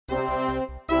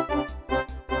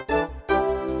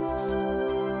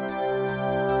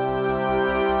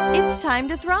It's time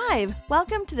to thrive.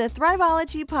 Welcome to the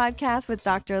Thriveology Podcast with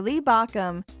Dr. Lee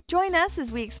Baucom. Join us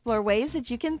as we explore ways that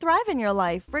you can thrive in your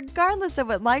life, regardless of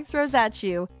what life throws at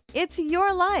you. It's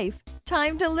your life.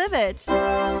 Time to live it.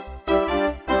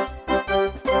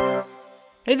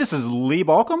 Hey, this is Lee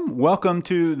Baucom. Welcome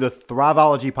to the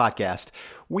Thriveology Podcast.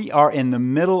 We are in the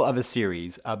middle of a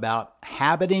series about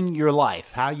habiting your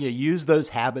life, how you use those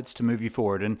habits to move you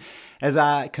forward. And as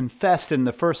I confessed in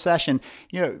the first session,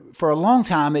 for a long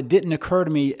time, it didn't occur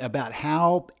to me about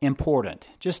how important,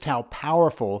 just how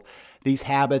powerful these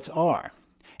habits are.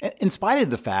 In spite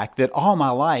of the fact that all my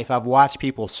life I've watched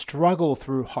people struggle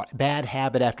through bad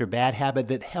habit after bad habit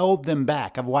that held them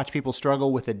back. I've watched people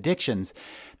struggle with addictions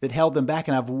that held them back.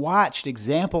 And I've watched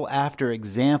example after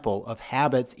example of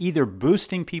habits either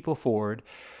boosting people forward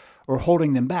or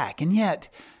holding them back. And yet,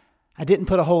 I didn't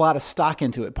put a whole lot of stock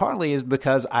into it. Partly is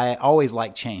because I always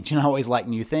like change and I always like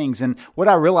new things. And what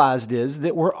I realized is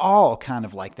that we're all kind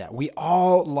of like that. We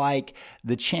all like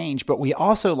the change, but we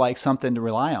also like something to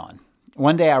rely on.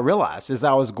 One day I realized as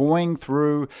I was going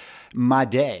through my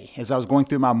day, as I was going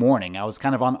through my morning, I was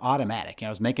kind of on automatic. I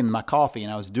was making my coffee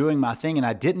and I was doing my thing, and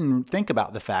I didn't think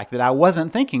about the fact that I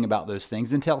wasn't thinking about those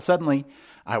things until suddenly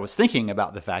I was thinking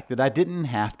about the fact that I didn't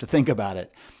have to think about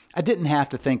it. I didn't have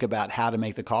to think about how to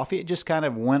make the coffee. It just kind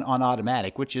of went on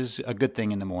automatic, which is a good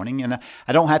thing in the morning. And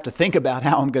I don't have to think about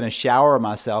how I'm going to shower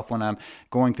myself when I'm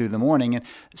going through the morning. And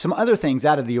some other things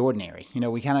out of the ordinary.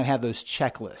 We kind of have those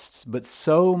checklists, but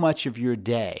so much of your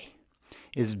day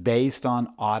is based on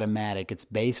automatic. It's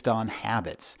based on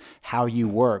habits, how you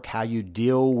work, how you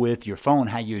deal with your phone,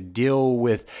 how you deal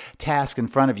with tasks in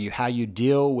front of you, how you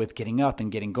deal with getting up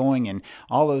and getting going and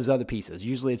all those other pieces.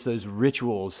 Usually it's those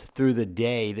rituals through the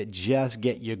day that just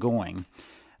get you going.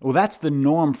 Well, that's the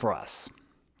norm for us.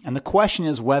 And the question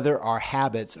is whether our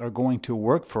habits are going to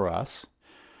work for us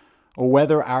or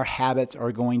whether our habits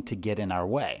are going to get in our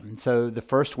way. And so the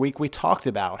first week we talked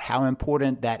about how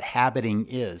important that habiting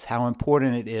is, how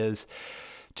important it is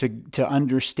to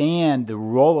understand the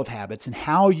role of habits and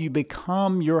how you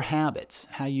become your habits,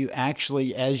 how you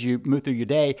actually, as you move through your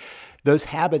day, those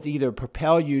habits either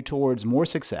propel you towards more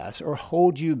success or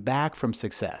hold you back from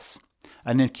success,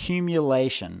 an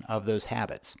accumulation of those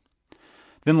habits.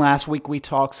 Then last week we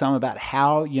talked some about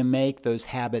how you make those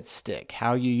habits stick,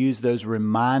 how you use those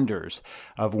reminders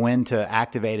of when to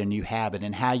activate a new habit,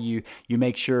 and how you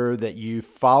make sure that you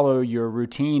follow your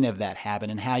routine of that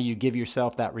habit, and how you give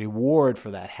yourself that reward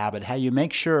for that habit, how you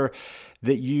make sure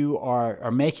that you are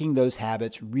making those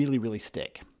habits really, really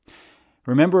stick.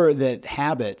 Remember that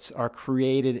habits are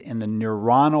created in the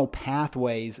neuronal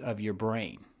pathways of your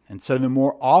brain. And so the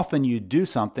more often you do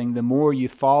something, the more you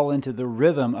fall into the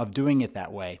rhythm of doing it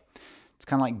that way. It's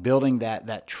kind of like building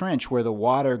that trench where the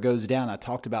water goes down. I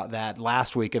talked about that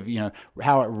last week of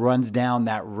how it runs down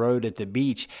that road at the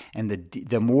beach. And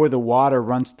the more the water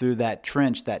runs through that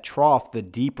trench, that trough, the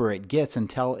deeper it gets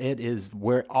until it is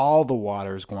where all the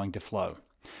water is going to flow.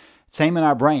 Same in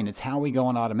our brain. It's how we go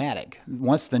on automatic.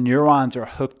 Once the neurons are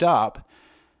hooked up,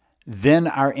 then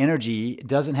our energy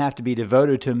doesn't have to be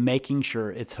devoted to making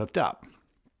sure it's hooked up.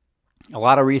 A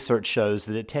lot of research shows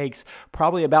that it takes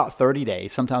probably about 30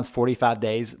 days, sometimes 45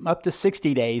 days, up to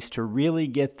 60 days to really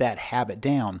get that habit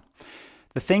down.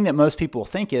 The thing that most people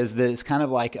think is that it's kind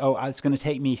of like, it's going to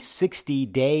take me 60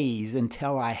 days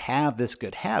until I have this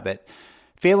good habit,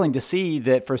 failing to see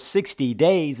that for 60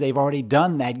 days they've already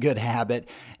done that good habit,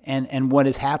 and what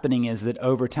is happening is that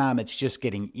over time it's just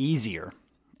getting easier.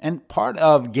 And part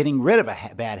of getting rid of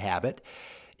a bad habit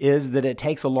is that it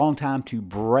takes a long time to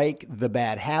break the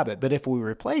bad habit. But if we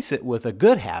replace it with a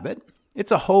good habit,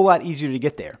 it's a whole lot easier to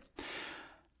get there.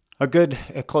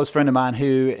 A close friend of mine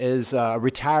who is a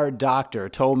retired doctor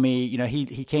told me,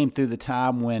 he came through the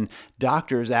time when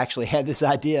doctors actually had this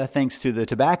idea, thanks to the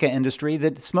tobacco industry,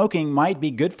 that smoking might be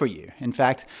good for you. In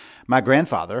fact, my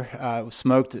grandfather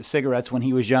smoked cigarettes when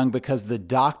he was young because the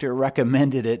doctor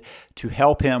recommended it to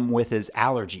help him with his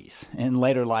allergies. In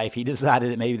later life, he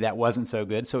decided that maybe that wasn't so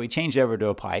good, so he changed over to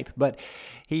a pipe. But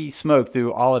he smoked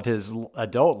through all of his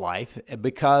adult life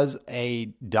because a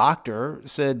doctor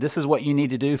said, this is what you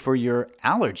need to do for your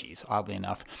allergies, oddly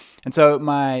enough. And so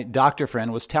my doctor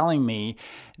friend was telling me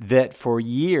that for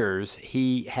years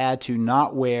he had to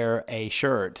not wear a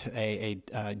shirt, a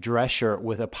dress shirt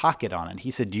with a pocket on it.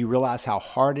 He said, do you realize how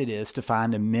hard it is to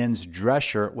find a men's dress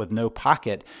shirt with no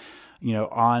pocket,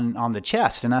 on the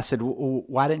chest? And I said, well,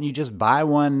 why didn't you just buy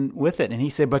one with it? And he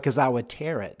said, because I would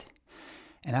tear it.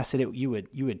 And I said, you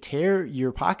would tear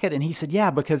your pocket? And he said, yeah,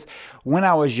 because when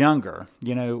I was younger,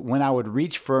 when I would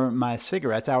reach for my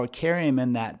cigarettes, I would carry them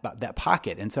in that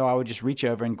pocket. And so I would just reach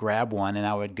over and grab one and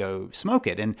I would go smoke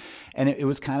it. And it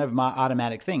was kind of my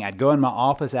automatic thing. I'd go in my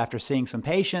office after seeing some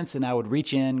patients and I would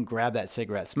reach in, grab that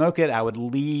cigarette, smoke it. I would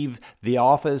leave the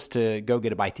office to go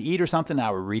get a bite to eat or something.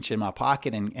 I would reach in my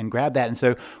pocket and grab that. And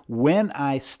so when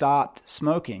I stopped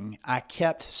smoking, I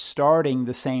kept starting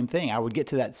the same thing. I would get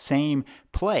to that same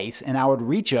place and I would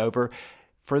reach over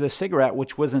for the cigarette,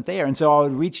 which wasn't there. And so I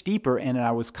would reach deeper and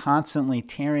I was constantly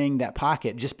tearing that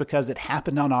pocket just because it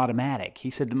happened on automatic. He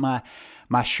said my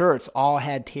shirts all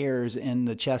had tears in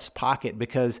the chest pocket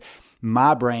because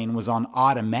my brain was on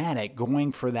automatic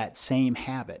going for that same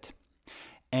habit.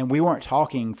 And we weren't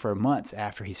talking for months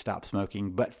after he stopped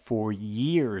smoking, but for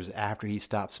years after he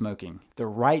stopped smoking. The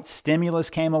right stimulus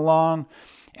came along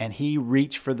and he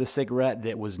reached for the cigarette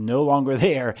that was no longer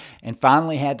there and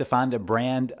finally had to find a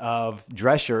brand of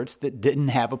dress shirts that didn't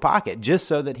have a pocket just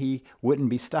so that he wouldn't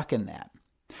be stuck in that.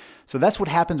 So that's what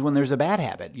happens when there's a bad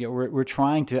habit. We're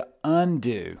trying to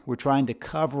undo, we're trying to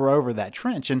cover over that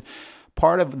trench. And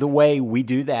part of the way we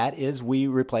do that is we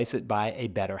replace it by a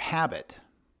better habit.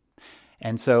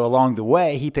 And so along the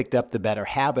way, he picked up the better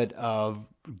habit of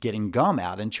getting gum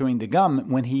out and chewing the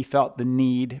gum when he felt the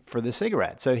need for the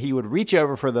cigarette. So he would reach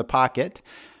over for the pocket,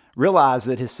 realize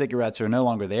that his cigarettes are no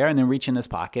longer there, and then reach in his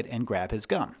pocket and grab his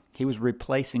gum. He was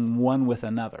replacing one with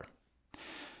another.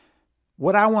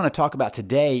 What I want to talk about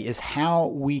today is how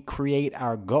we create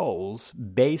our goals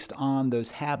based on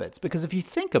those habits. Because if you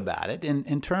think about it,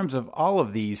 in terms of all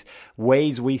of these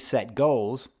ways we set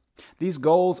goals, these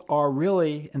goals are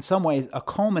really, in some ways, a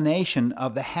culmination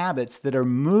of the habits that are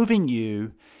moving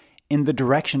you in the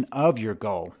direction of your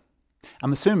goal.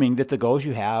 I'm assuming that the goals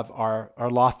you have are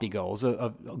lofty goals,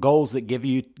 of goals that get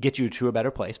you to a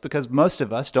better place, because most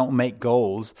of us don't make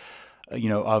goals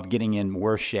of getting in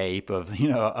worse shape, of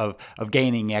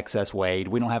gaining excess weight.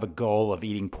 We don't have a goal of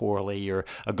eating poorly, or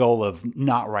a goal of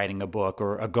not writing a book,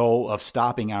 or a goal of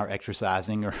stopping our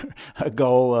exercising, or a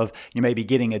goal of maybe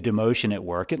getting a demotion at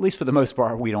work. At least for the most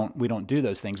part, we don't do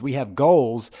those things. We have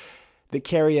goals that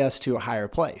carry us to a higher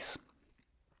place.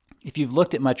 If you've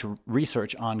looked at much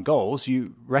research on goals,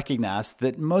 you recognize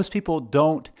that most people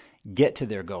don't get to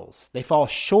their goals. They fall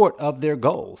short of their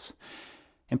goals.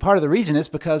 And part of the reason is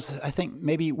because I think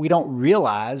maybe we don't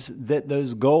realize that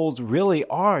those goals really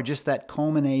are just that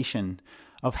culmination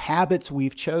of habits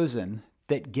we've chosen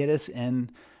that get us in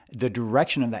the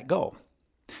direction of that goal.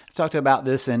 I've talked about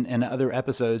this in other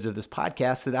episodes of this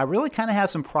podcast, that I really kind of have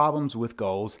some problems with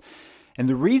goals. And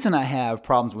the reason I have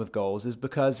problems with goals is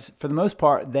because, for the most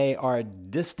part, they are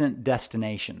distant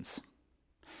destinations.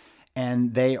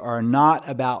 And they are not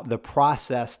about the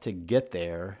process to get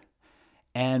there.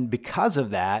 And because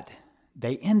of that,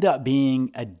 they end up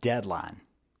being a deadline.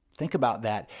 Think about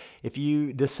that. If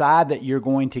you decide that you're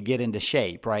going to get into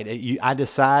shape, right? I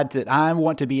decide that I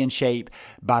want to be in shape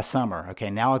by summer. Okay,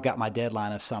 now I've got my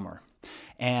deadline of summer.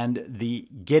 And the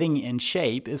getting in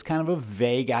shape is kind of a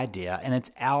vague idea, and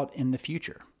it's out in the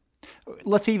future.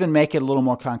 Let's even make it a little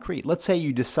more concrete. Let's say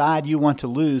you decide you want to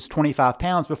lose 25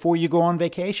 pounds before you go on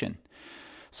vacation.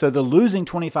 So the losing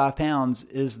 25 pounds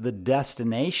is the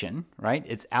destination, right?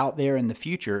 It's out there in the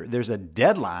future. There's a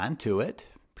deadline to it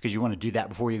because you want to do that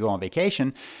before you go on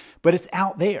vacation, but it's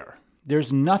out there.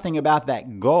 There's nothing about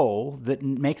that goal that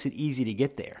makes it easy to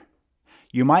get there.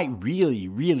 You might really,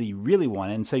 really, really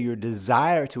want it, and so your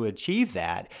desire to achieve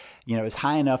that, is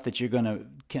high enough that you're going to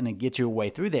kind of get your way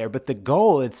through there, but the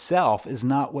goal itself is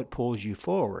not what pulls you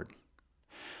forward.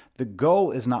 The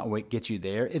goal is not what gets you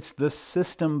there. It's the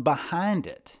system behind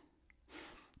it.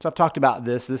 So I've talked about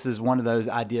this. This is one of those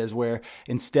ideas where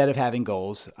instead of having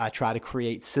goals, I try to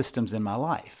create systems in my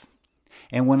life.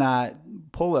 And when I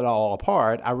pull it all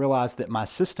apart, I realize that my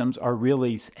systems are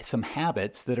really some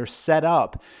habits that are set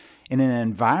up in an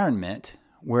environment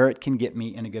where it can get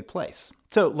me in a good place.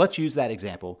 So let's use that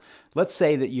example. Let's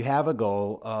say that you have a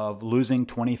goal of losing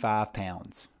 25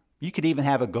 pounds. You could even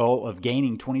have a goal of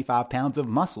gaining 25 pounds of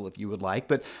muscle if you would like,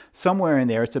 but somewhere in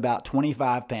there it's about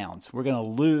 25 pounds. We're going to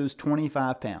lose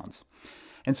 25 pounds.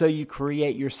 And so you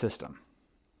create your system.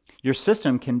 Your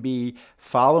system can be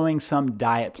following some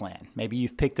diet plan. Maybe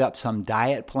you've picked up some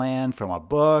diet plan from a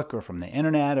book or from the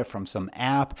internet or from some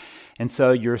app. And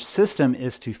so your system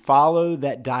is to follow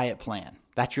that diet plan.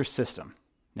 That's your system.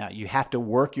 Now, you have to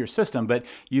work your system, but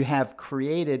you have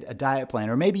created a diet plan.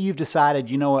 Or maybe you've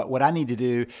decided, what I need to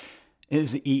do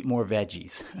is to eat more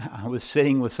veggies. I was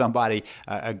sitting with somebody,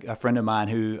 a friend of mine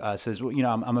who says, well,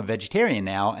 I'm a vegetarian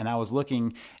now, and I was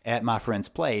looking at my friend's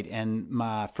plate, and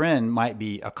my friend might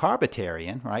be a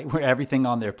carbitarian, right, where everything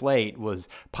on their plate was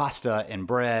pasta and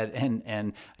bread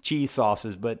and cheese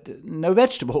sauces, but no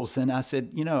vegetables. And I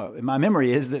said, my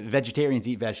memory is that vegetarians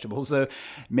eat vegetables, so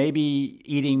maybe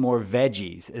eating more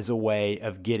veggies is a way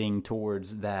of getting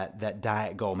towards that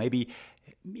diet goal. Maybe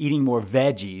eating more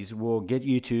veggies will get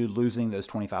you to losing those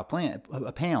 25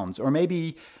 pounds. Or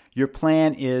maybe your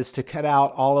plan is to cut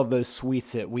out all of those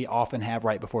sweets that we often have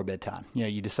right before bedtime.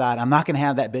 You decide, I'm not going to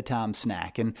have that bedtime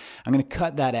snack, and I'm going to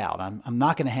cut that out. I'm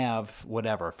not going to have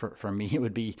whatever. For me, it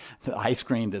would be the ice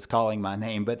cream that's calling my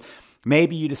name. But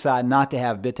maybe you decide not to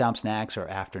have bedtime snacks or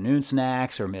afternoon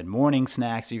snacks or mid-morning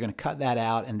snacks. So you're going to cut that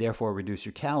out and therefore reduce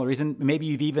your calories. And maybe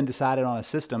you've even decided on a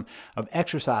system of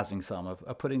exercising some,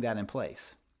 of putting that in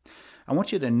place. I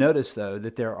want you to notice, though,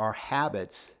 that there are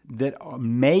habits that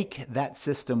make that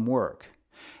system work.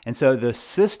 And so the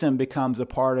system becomes a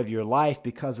part of your life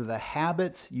because of the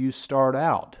habits you start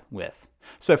out with.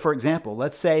 So, for example,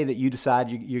 let's say that you decide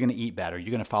you're going to eat better.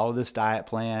 You're going to follow this diet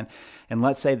plan. And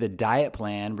let's say the diet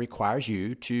plan requires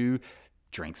you to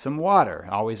drink some water.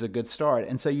 Always a good start.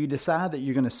 And so you decide that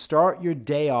you're going to start your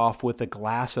day off with a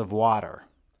glass of water.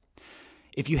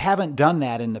 If you haven't done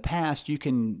that in the past, you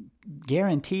can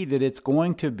guarantee that it's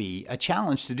going to be a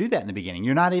challenge to do that in the beginning.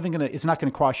 It's not going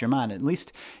to cross your mind. At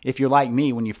least if you're like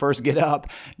me, when you first get up,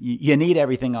 you need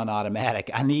everything on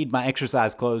automatic. I need my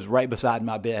exercise clothes right beside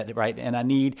my bed, right? And I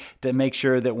need to make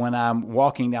sure that when I'm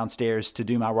walking downstairs to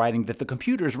do my writing, that the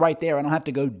computer is right there. I don't have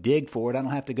to go dig for it. I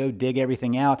don't have to go dig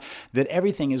everything out, that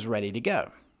everything is ready to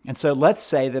go. And so let's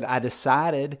say that I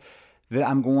decided that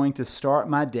I'm going to start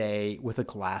my day with a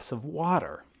glass of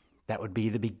water. That would be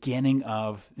the beginning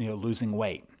of losing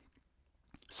weight.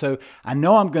 So I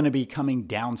know I'm going to be coming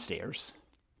downstairs.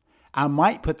 I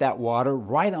might put that water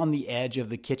right on the edge of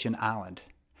the kitchen island,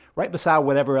 right beside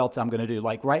whatever else I'm going to do,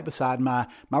 like right beside my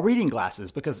reading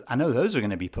glasses, because I know those are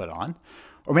going to be put on.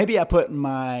 Or maybe I put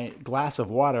my glass of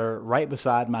water right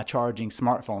beside my charging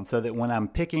smartphone so that when I'm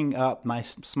picking up my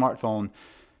smartphone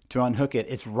to unhook it,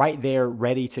 it's right there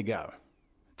ready to go.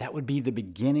 That would be the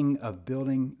beginning of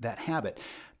building that habit.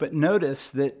 But notice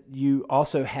that you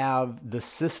also have the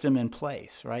system in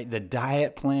place, right? The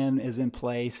diet plan is in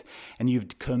place, and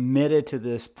you've committed to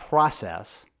this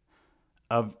process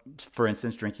of, for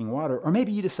instance, drinking water. Or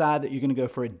maybe you decide that you're going to go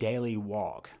for a daily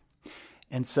walk.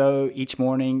 And so each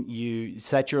morning you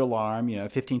set your alarm,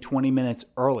 15, 20 minutes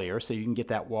earlier so you can get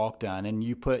that walk done. And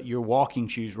you put your walking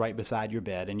shoes right beside your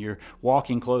bed and your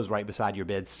walking clothes right beside your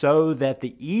bed so that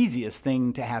the easiest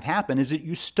thing to have happen is that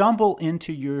you stumble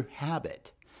into your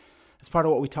habit. That's part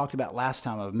of what we talked about last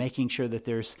time, of making sure that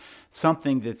there's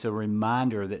something that's a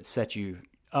reminder that sets you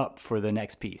up for the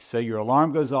next piece. So your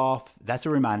alarm goes off. That's a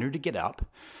reminder to get up.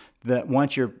 That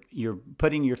once you're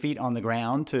putting your feet on the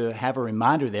ground to have a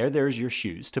reminder there's your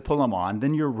shoes to pull them on,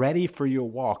 then you're ready for your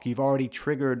walk. You've already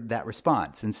triggered that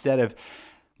response. Instead of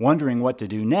wondering what to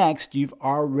do next, you've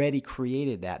already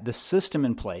created that. The system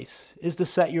in place is to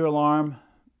set your alarm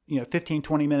 15,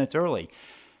 20 minutes early.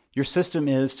 Your system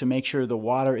is to make sure the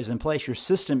water is in place. Your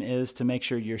system is to make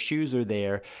sure your shoes are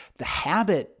there. The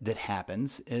habit that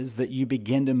happens is that you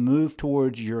begin to move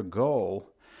towards your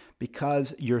goal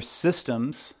because your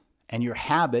systems and your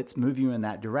habits move you in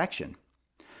that direction.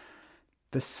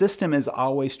 The system is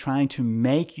always trying to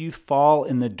make you fall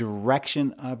in the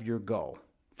direction of your goal.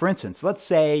 For instance, let's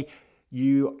say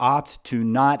you opt to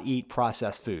not eat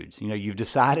processed foods. You've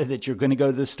decided that you're going to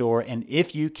go to the store, and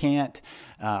if you can't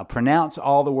pronounce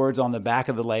all the words on the back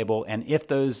of the label, and if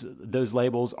those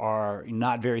labels are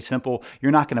not very simple,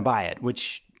 you're not going to buy it,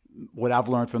 which what I've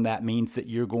learned from that means that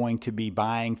you're going to be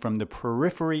buying from the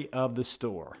periphery of the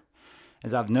store.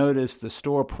 As I've noticed, the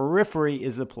store periphery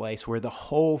is a place where the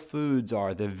whole foods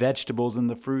are, the vegetables and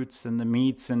the fruits and the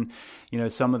meats and,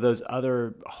 some of those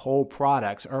other whole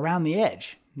products are around the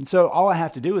edge. And so all I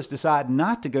have to do is decide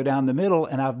not to go down the middle,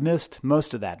 and I've missed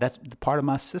most of that. That's part of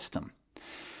my system.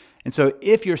 And so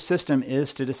if your system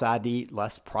is to decide to eat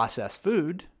less processed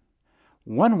food,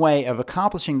 one way of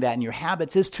accomplishing that in your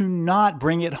habits is to not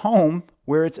bring it home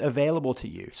where it's available to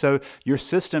you. So your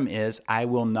system is, I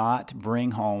will not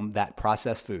bring home that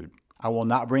processed food. I will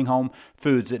not bring home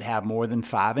foods that have more than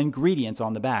 5 ingredients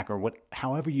on the back, or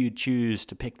however you choose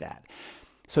to pick that.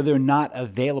 So they're not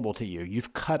available to you.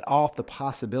 You've cut off the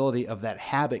possibility of that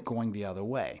habit going the other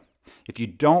way. If you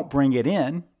don't bring it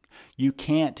in, you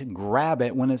can't grab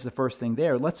it when it's the first thing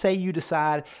there. Let's say you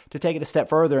decide to take it a step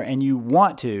further and you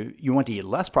want to eat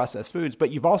less processed foods,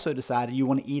 but you've also decided you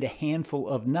want to eat a handful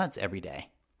of nuts every day.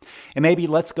 And maybe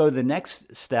let's go the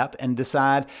next step and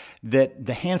decide that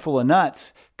the handful of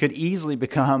nuts could easily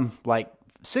become like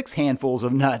 6 handfuls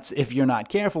of nuts if you're not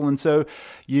careful. And so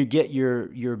you get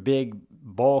your big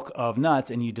bulk of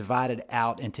nuts and you divide it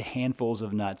out into handfuls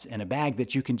of nuts in a bag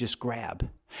that you can just grab.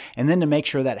 And then to make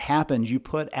sure that happens, you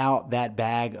put out that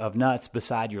bag of nuts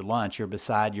beside your lunch or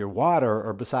beside your water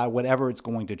or beside whatever it's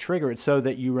going to trigger it, so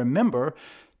that you remember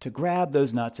to grab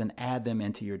those nuts and add them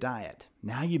into your diet.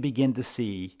 Now you begin to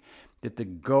see that the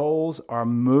goals are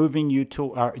moving you to,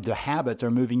 or the habits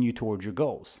are moving you towards your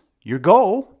goals. Your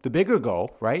goal, the bigger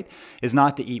goal, right, is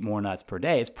not to eat more nuts per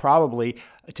day. It's probably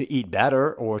to eat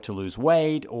better or to lose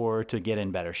weight or to get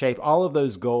in better shape. All of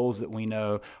those goals that we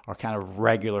know are kind of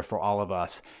regular for all of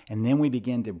us. And then we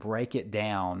begin to break it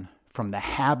down from the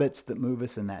habits that move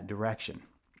us in that direction.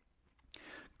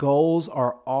 Goals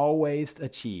are always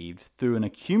achieved through an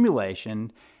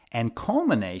accumulation and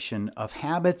culmination of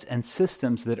habits and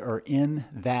systems that are in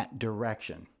that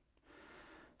direction.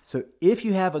 So if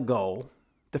you have a goal,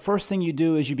 the first thing you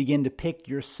do is you begin to pick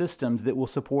your systems that will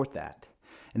support that.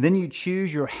 And then you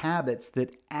choose your habits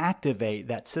that activate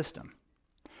that system.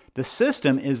 The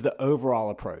system is the overall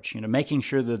approach, making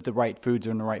sure that the right foods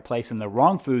are in the right place and the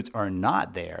wrong foods are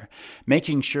not there,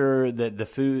 making sure that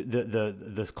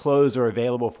the clothes are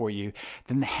available for you.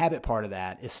 Then the habit part of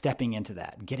that is stepping into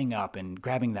that, getting up and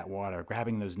grabbing that water,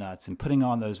 grabbing those nuts and putting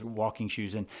on those walking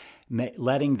shoes and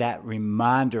letting that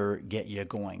reminder get you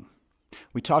going.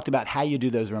 We talked about how you do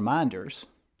those reminders.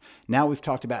 Now we've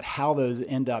talked about how those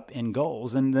end up in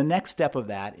goals. And the next step of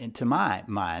that, into my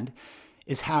mind,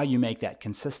 is how you make that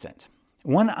consistent.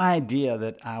 One idea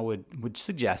that I would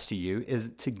suggest to you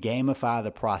is to gamify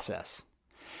the process.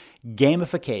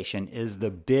 Gamification is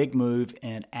the big move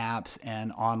in apps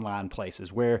and online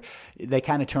places where they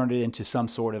kind of turned it into some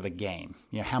sort of a game.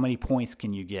 How many points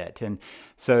can you get? And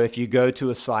so if you go to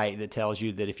a site that tells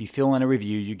you that if you fill in a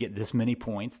review, you get this many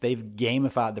points, they've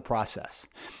gamified the process.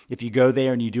 If you go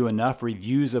there and you do enough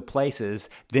reviews of places,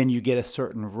 then you get a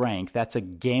certain rank. That's a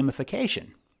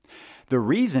gamification. The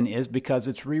reason is because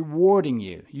it's rewarding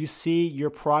you. You see your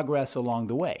progress along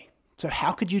the way. So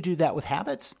how could you do that with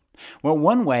habits? Well,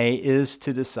 one way is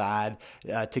to decide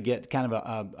to get kind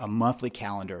of a monthly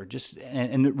calendar.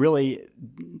 And really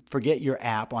forget your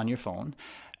app on your phone.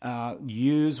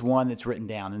 Use one that's written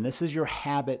down. And this is your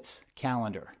habits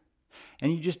calendar.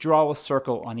 And you just draw a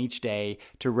circle on each day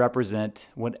to represent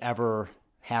whatever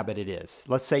habit it is.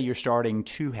 Let's say you're starting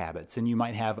 2 habits and you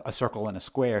might have a circle and a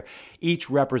square, each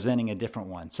representing a different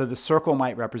one. So the circle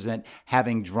might represent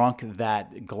having drunk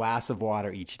that glass of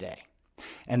water each day.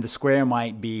 And the square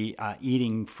might be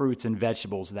eating fruits and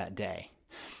vegetables that day.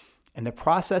 And the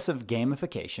process of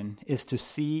gamification is to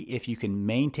see if you can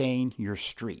maintain your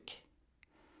streak.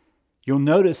 You'll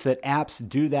notice that apps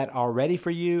do that already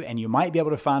for you, and you might be able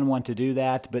to find one to do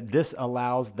that, but this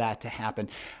allows that to happen.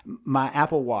 My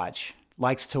Apple Watch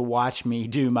likes to watch me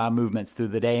do my movements through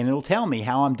the day, and it'll tell me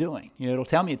how I'm doing. It'll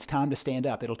tell me it's time to stand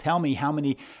up. It'll tell me how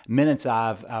many minutes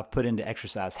I've put into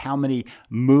exercise, how many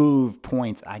move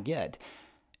points I get.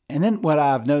 And then what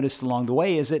I've noticed along the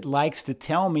way is it likes to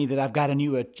tell me that I've got a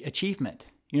new achievement.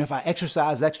 If I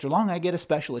exercise extra long, I get a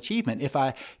special achievement. If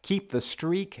I keep the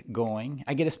streak going,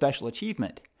 I get a special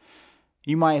achievement.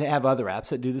 You might have other apps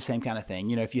that do the same kind of thing.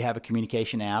 If you have a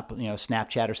communication app,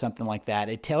 Snapchat or something like that,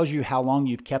 it tells you how long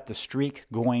you've kept the streak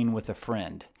going with a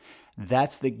friend.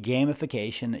 That's the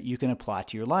gamification that you can apply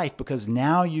to your life because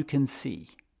now you can see.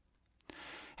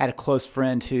 I had a close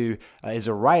friend who is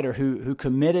a writer who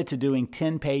committed to doing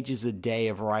 10 pages a day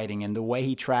of writing, and the way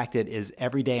he tracked it is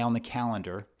every day on the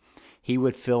calendar, he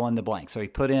would fill in the blank. So he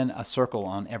put in a circle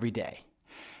on every day.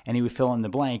 And he would fill in the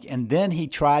blank, and then he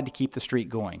tried to keep the streak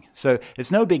going. So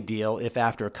it's no big deal if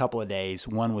after a couple of days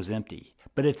one was empty,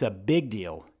 but it's a big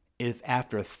deal if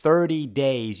after 30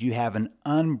 days you have an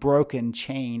unbroken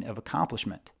chain of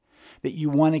accomplishment, that you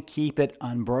want to keep it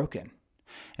unbroken.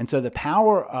 And so the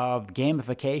power of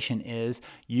gamification is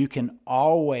you can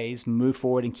always move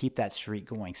forward and keep that streak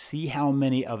going. See how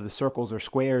many of the circles or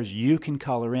squares you can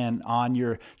color in on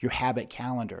your habit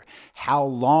calendar, how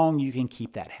long you can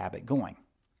keep that habit going.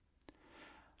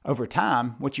 Over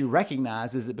time, what you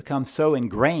recognize is it becomes so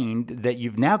ingrained that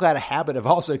you've now got a habit of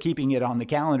also keeping it on the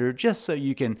calendar just so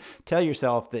you can tell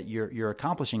yourself that you're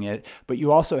accomplishing it, but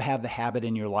you also have the habit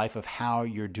in your life of how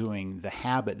you're doing the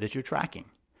habit that you're tracking.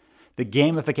 The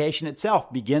gamification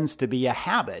itself begins to be a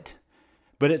habit,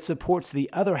 but it supports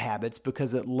the other habits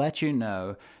because it lets you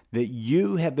know that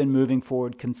you have been moving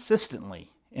forward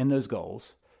consistently in those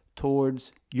goals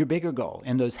towards your bigger goal,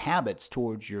 and those habits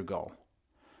towards your goal.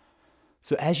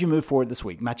 So as you move forward this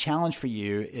week, my challenge for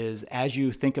you is, as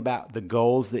you think about the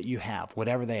goals that you have,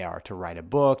 whatever they are, to write a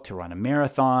book, to run a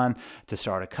marathon, to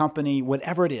start a company,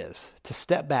 whatever it is, to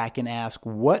step back and ask,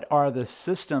 what are the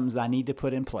systems I need to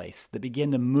put in place that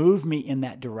begin to move me in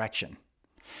that direction?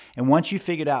 And once you've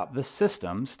figured out the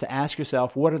systems, to ask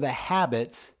yourself, what are the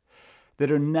habits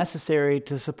that are necessary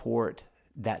to support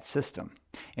that system?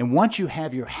 And once you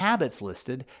have your habits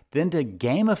listed, then to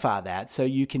gamify that so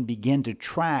you can begin to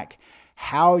track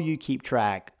how you keep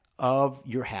track of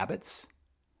your habits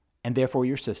and therefore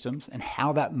your systems and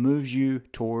how that moves you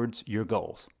towards your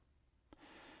goals.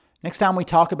 Next time we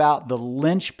talk about the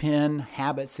linchpin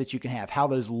habits that you can have, how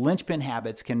those linchpin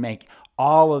habits can make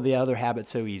all of the other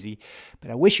habits so easy. But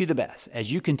I wish you the best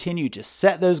as you continue to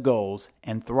set those goals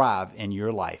and thrive in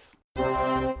your life.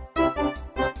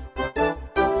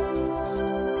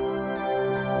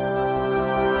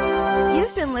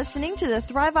 Listening to the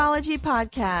Thriveology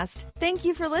podcast. Thank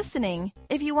you for listening.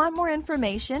 If you want more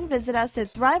information, visit us at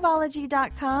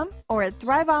thriveology.com or at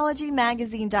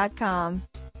thriveologymagazine.com.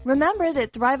 Remember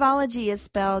that Thriveology is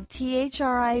spelled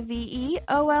Thriveology.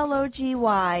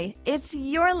 It's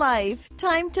your life.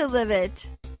 Time to live it.